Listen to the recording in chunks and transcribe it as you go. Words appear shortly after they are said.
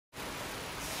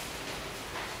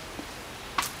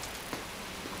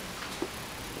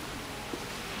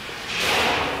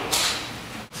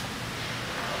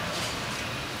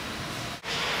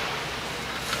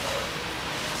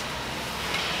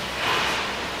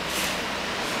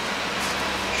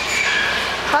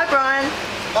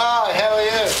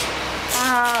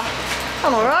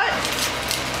I'm alright.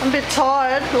 I'm a bit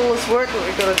tired with all this work that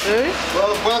we've got to do.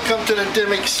 Well, welcome to the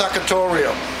Dimmick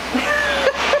Succatorium.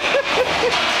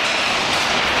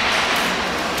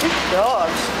 God.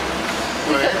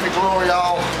 We're in the glory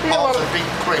hole of the big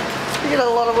creek. You got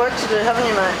a lot of work to do, haven't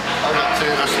you, mate? I've got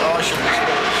too much.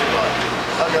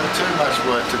 I've got too much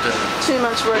work to do. Too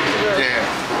much work to do. Yeah.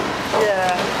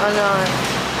 Yeah, I know.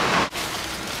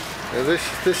 Now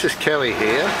this is Kelly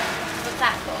here. What's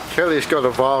that for? Kelly's got a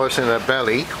virus in her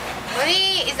belly. What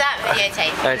is that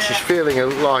videotape? And she's feeling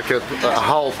like a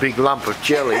whole big lump of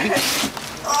jelly.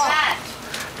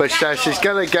 But so she's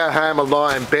going to go home and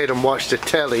lie in bed and watch the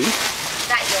telly. Is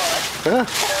that yours?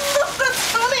 That's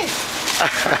funny.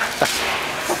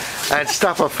 And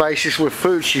stuff her faces with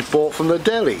food she bought from the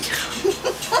deli.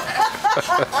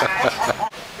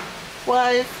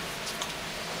 Wave.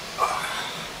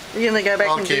 You're going to go back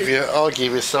and I'll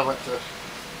give you something to...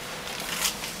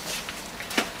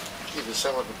 Give you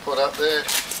something to put up there.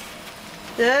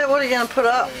 Yeah, what are you going to put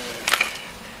up?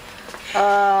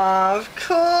 Of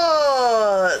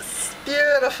course.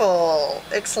 Beautiful.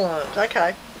 Excellent.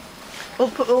 Okay.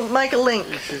 We'll make a link.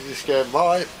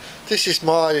 This is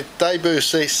my debut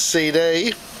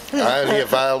CD. Only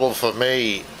available from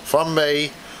me for a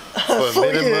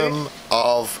minimum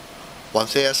of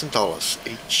 $1,000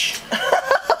 each.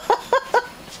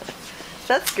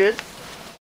 That's good.